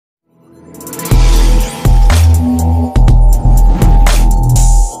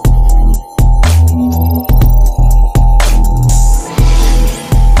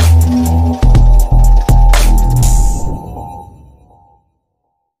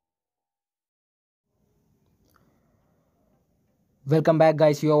Welcome back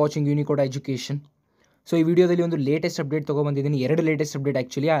guys, you are watching Unicode education. So ಈ ವಿಡಿಯೋದಲ್ಲಿ ಒಂದು ಲೇಟೆಸ್ಟ್ ಅಪ್ಡೇಟ್ ತೊಗೊಬಂದಿದ್ದೀನಿ. ಎರಡು ಲೇಟೆಸ್ಟ್ ಅಪ್ಡೇಟ್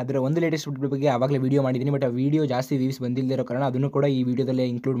ಆ್ಯಕ್ಚುಲಿ. ಅದರ ಒಂದು ಲೇಟೆಸ್ಟ್ ಅಪ್ಡೇಟ್ ಬಗ್ಗೆ ಆವಾಗಲೇ ವಿಡಿಯೋ ಮಾಡಿದ್ದೀನಿ, ಬಟ್ ಆ ವಿಡಿಯೋ ಜಾಸ್ತಿ ವ್ಯೂಸ್ ಬಂದಿಲ್ಲದಿರೋ ಕಾರಣ ಅದನ್ನು ಕೂಡ ಈ ವಿಡಿಯೋದಲ್ಲೇ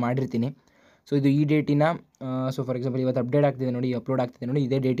ಇನ್ಕ್ಲೂಡ್ ಮಾಡಿರ್ತೀನಿ. ಸೊ ಇದು ಈ ಡೇಟಿನ ಸೊ ಫಾರ್ ಎಕ್ಸಾಂಪಲ್ ಇವತ್ತು ಅಪ್ಡೇಟ್ ಆಗ್ತಿದೆ ನೋಡಿ, ಅಪ್ಲೋಡ್ ಆಗ್ತಿದೆ ನೋಡಿ,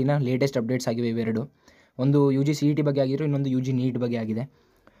 ಇದೇ ಡೇಟಿನ ಲೇಟೆಸ್ಟ್ ಅಪ್ಡೇಟ್ಸ್ ಆಗಿವೆ ಇವೆರಡು. ಒಂದು UGCET ಬಗ್ಗೆ ಆಗಿರೋ, ಇನ್ನೊಂದು UGNEET ಬಗ್ಗೆ ಆಗಿದೆ.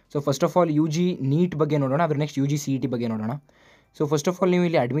 So first of all UGNEET ಬಗ್ಗೆ ನೋಡೋಣ, ಅದ್ರ ನೆಕ್ಸ್ಟ್ UGCET ಬಗ್ಗೆ ನೋಡೋಣ. ಸೊ ಫಸ್ಟ್ ಆಫ್ ಆಲ್ ನೀವು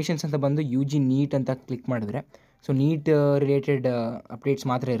ಇಲ್ಲಿ ಅಡ್ಮಿಷನ್ಸ್ ಅಂತ ಬಂದು UGNEET ಅಂತ ಕ್ಲಿಕ್ ಮಾಡಿದ್ರೆ ಸೊ ನೀಟ್ ರಿಲೇಟೆಡ್ ಅಪ್ಡೇಟ್ಸ್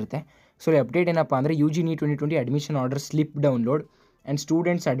ಮಾತ್ರ ಇರುತ್ತೆ. ಸೊ ಈ ಅಪ್ಡೇಟ್ ಏನಪ್ಪ ಅಂದರೆ UGNEET 2020 admission order slip download and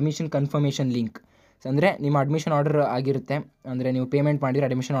students admission confirmation link. ಅಂದರೆ ನಿಮ್ಮ ಅಡ್ಮಿಷನ್ ಆರ್ಡರ್ ಆಗಿರುತ್ತೆ, ಅಂದರೆ ನೀವು ಪೇಮೆಂಟ್ ಮಾಡಿದರೆ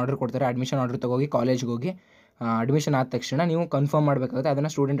ಅಡ್ಮಿಷನ್ ಆರ್ಡರ್ ಕೊಡ್ತಾರೆ. ಅಡ್ಮಿಷನ್ ಆರ್ಡರ್ ತೊಗೋಗಿ ಕಾಲೇಜ್ಗೆ ಹೋಗಿ ಅಡ್ಮಿಷನ್ ಆದ ತಕ್ಷಣ ನೀವು ಕನ್ಫರ್ಮ್ ಮಾಡಬೇಕಾಗುತ್ತೆ. ಅದನ್ನು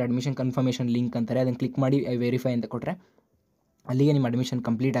ಸ್ಟೂಡೆಂಟ್ ಅಡ್ಮಿಷನ್ ಕನ್ಫರ್ಮೇಷನ್ ಲಿಂಕ್ ಅಂತಾರೆ. ಅದನ್ನು ಕ್ಲಿಕ್ ಮಾಡಿ ವೆರಿಫೈ ಅಂತ ಕೊಟ್ಟರೆ ಅಲ್ಲಿಗೆ ನಿಮ್ಮ ಅಡ್ಮಿಷನ್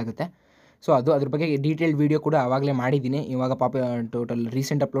ಕಂಪ್ಲೀಟ್ ಆಗುತ್ತೆ. ಸೊ ಅದ್ರ ಬಗ್ಗೆ ಡೀಟೇಲ್ಡ್ ವೀಡಿಯೋ ಕೂಡ ಆವಾಗಲೇ ಮಾಡಿದ್ದೀನಿ. ಇವಾಗ ಟೋಟಲ್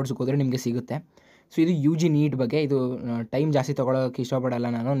ರೀಸೆಂಟ್ ಅಪ್ಲೋಡ್ಸ್ಗೆ ಹೋದರೆ ನಿಮಗೆ ಸಿಗುತ್ತೆ. ಸೊ ಇದು UGNEET ಬಗ್ಗೆ. ಇದು ಟೈಮ್ ಜಾಸ್ತಿ ತೊಗೊಳೋಕ್ಕೆ ಇಷ್ಟಪಡಲ್ಲ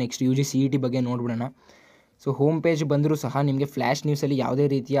ನಾನು. ನೆಕ್ಸ್ಟ್ UGCET ಬಗ್ಗೆ ನೋಡ್ಬಿಡೋಣ. ಸೊ ಹೋಮ್ ಪೇಜ್ ಬಂದರೂ ಸಹ ನಿಮಗೆ ಫ್ಲ್ಯಾಶ್ ನ್ಯೂಸಲ್ಲಿ ಯಾವುದೇ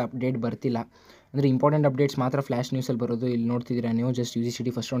ರೀತಿಯ ಅಪ್ಡೇಟ್ ಬರ್ತಿಲ್ಲ. ಅಂದರೆ ಇಂಪಾರ್ಟೆಂಟ್ ಅಪ್ಡೇಟ್ಸ್ ಮಾತ್ರ ಫ್ಲ್ಯಾಶ್ ನ್ಯೂಸಲ್ಲಿ ಬರೋದು. ಇಲ್ಲಿ ನೋಡ್ತಿದ್ದೀರಾ ನೀವು, just UGCET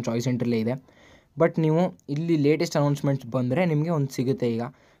first round choice ಸೆಂಟ್ರಲ್ಲೇ ಇದೆ. ಬಟ್ ನೀವು ಇಲ್ಲಿ ಲೇಟೆಸ್ಟ್ ಅನೌನ್ಸ್ಮೆಂಟ್ಸ್ ಬಂದರೆ ನಿಮಗೆ ಒಂದು ಸಿಗುತ್ತೆ. ಈಗ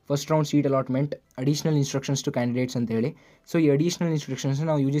first round seat allotment additional instructions to candidates ಅಂತೇಳಿ. ಸೊ ಈ ಅಡಿಷನಲ್ ಇನ್ಸ್ಟ್ರಕ್ಷನ್ಸ್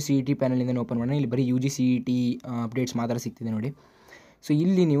ನಾವು UGCET ಪ್ಯಾನಲಿಂದ ಓಪನ್ ಮಾಡೋಣ. ಇಲ್ಲಿ ಬರೀ UGCET ಅಪ್ಡೇಟ್ಸ್ ಮಾತ್ರ ಸಿಗ್ತಿದೆ ನೋಡಿ. ಸೊ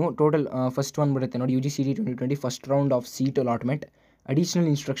ಇಲ್ಲಿ ನೀವು ಟೋಟಲ್ ಫಸ್ಟ್ ಒನ್ ಬರುತ್ತೆ ನೋಡಿ, UGCET 2020 first round of seat allotment additional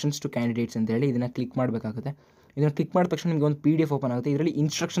instructions to candidates ಅಂತೇಳಿ ಇದನ್ನು ಕ್ಲಿಕ್ ಮಾಡಬೇಕಾಗುತ್ತೆ. ಇದನ್ನು ಕ್ಲಿಕ್ ಮಾಡಿದ ತಕ್ಷಣ ನಿಮಗೆ ಒಂದು PDF ಓಪನ್ ಆಗುತ್ತೆ. ಇದರಲ್ಲಿ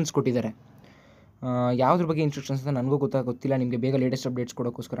ಇನ್ಸ್ಟ್ರಕ್ಷನ್ಸ್ ಕೊಟ್ಟಿದ್ದಾರೆ. ಯಾವುದ್ರ ಬಗ್ಗೆ ಇನ್ಸ್ಟ್ರಕ್ಷನ್ಸ್ ಅಂತ ನನಗೂ ಗೊತ್ತಿಲ್ಲ. ನಿಮಗೆ ಬೇಗ ಲೇಟೆಸ್ಟ್ ಅಪ್ಡೇಟ್ಸ್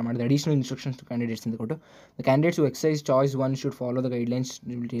ಕೊಡೋಕ್ಕೋಸ್ಕರ ಮಾಡಿದೆ. ಅಡಿಷನಲ್ ಇನ್ಸ್ಟ್ರಕ್ಷನ್ಸ್ ಟು ಕ್ಯಾಂಡಿಡೇಟ್ಸ್ ಅಂತ ಕೊಟ್ಟು ದ ಕ್ಯಾಂಡಿಡೇಟ್ಸ್ ಹು exercise choice 1 should follow the guidelines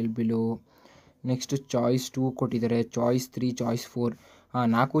below. Next choice 2 ಕೊಟ್ಟಿದ್ದಾರೆ, ಚಾಯ್ಸ್ 3, ಚಾಯ್ಸ್ 4.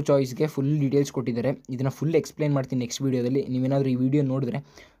 4 ಚಾಯ್ಸ್ಗೆ ಫುಲ್ ಡೀಟೇಲ್ಸ್ ಕೊಟ್ಟಿದ್ದಾರೆ. ಇದನ್ನು ಫುಲ್ ಎಕ್ಸ್ಪ್ಲೈನ್ ಮಾಡ್ತೀನಿ ನೆಕ್ಸ್ಟ್ ವೀಡಿಯೋದಲ್ಲಿ. ನೀವೇನಾದರೂ ಈ ವಿಡಿಯೋ ನೋಡಿದ್ರೆ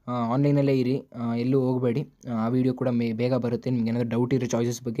ಆನ್ಲೈನಲ್ಲೇ ಇರಿ, ಎಲ್ಲೂ ಹೋಗಬೇಡಿ. ಆ ವಿಡಿಯೋ ಕೂಡ ಬೇಗ ಬರುತ್ತೆ. ನಿಮ್ಗೆ ಏನಾದರೂ ಡೌಟ್ ಇರೋ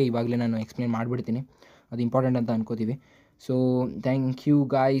ಚಾಯ್ಸಸ್ ಬಗ್ಗೆ ಇವಾಗಲೇ ನಾನು ಎಕ್ಸ್ಪ್ಲೈನ್ ಮಾಡಿಬಿಡ್ತೀನಿ. ಅದು ಇಂಪಾರ್ಟೆಂಟ್ ಅಂತ ಅನ್ಕೋತೀವಿ. So thank you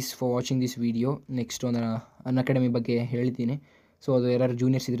guys for watching this video. Next ಒಂದು ಅನ್ಅಕಾಡೆಮಿ ಬಗ್ಗೆ ಹೇಳ್ತೀನಿ. ಸೊ ಅದು ಯಾರು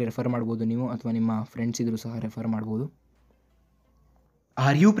ಜೂನಿಯರ್ಸ್ ಇದ್ದರೆ ರೆಫರ್ ಮಾಡ್ಬೋದು ನೀವು, ಅಥವಾ ನಿಮ್ಮ ಫ್ರೆಂಡ್ಸ್ ಇದ್ದರೂ ಸಹ ರೆಫರ್ ಮಾಡ್ಬೋದು.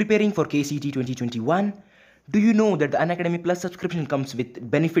 Are you preparing for KCET 2021? Do you know that the Unacademy Plus subscription comes with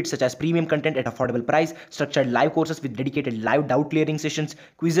benefits such as premium content at affordable price, structured live courses with dedicated live doubt clearing sessions,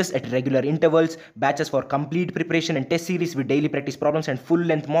 quizzes at regular intervals, batches for complete preparation and test series with daily practice problems and full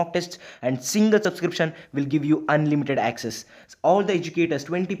length mock tests, and single subscription will give you unlimited access. All the educators,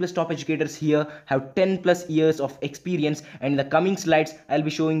 20 plus top educators here have 10 plus years of experience, and in the coming slides I'll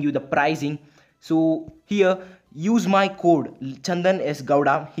be showing you the pricing. So here use my code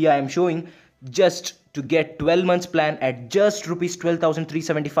CHANDANSGOWDA. Here I am showing just to get 12 months plan at just rupees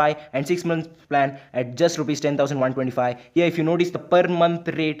 12,375 and 6 months plan at just rupees 10,125. Here if you notice the per month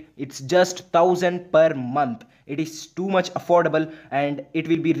rate, it's just 1,000 per month. It is too much affordable and it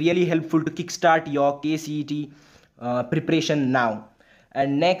will be really helpful to kickstart your KCET preparation now.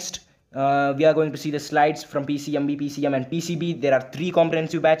 And next we are going to see the slides from PCMB, PCM and PCB. There are 3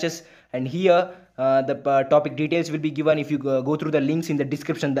 comprehensive batches, and here the topic details will be given. If you go through the links in the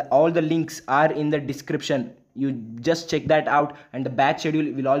description, all the links are in the description. You just check that out, and the batch schedule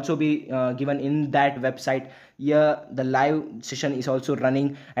will also be given in that website. Here the live session is also running,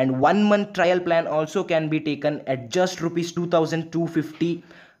 and 1 month trial plan also can be taken at just rupees 2,250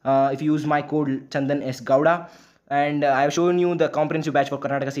 if you use my code CHANDANSGOWDA. And I have shown you the comprehensive batch for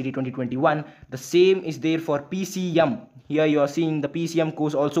Karnataka CET 2021. The same is there for PCM. Here you are seeing the PCM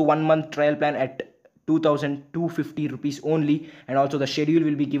course also 1 month trial plan at 2,250 rupees only, and also the schedule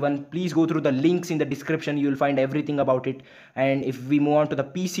will be given. Please go through the links in the description, you will find everything about it. And if we move on to the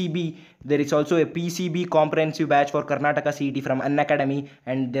PCB, there is also a PCB comprehensive batch for Karnataka CET from Unacademy,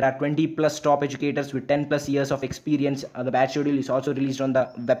 and there are 20 plus top educators with 10 plus years of experience. The batch schedule is also released on the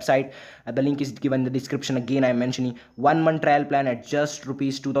website. The link is given in the description. Again I am mentioning 1 month trial plan at just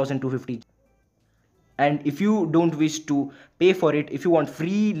rupees 2,250. And if you don't wish to pay for it, if you want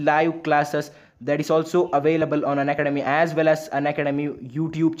free live classes, that is also available on Unacademy as well as Unacademy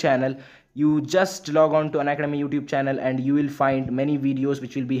YouTube channel. You just log on to Unacademy YouTube channel and you will find many videos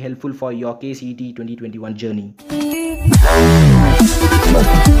which will be helpful for your KCET 2021 journey.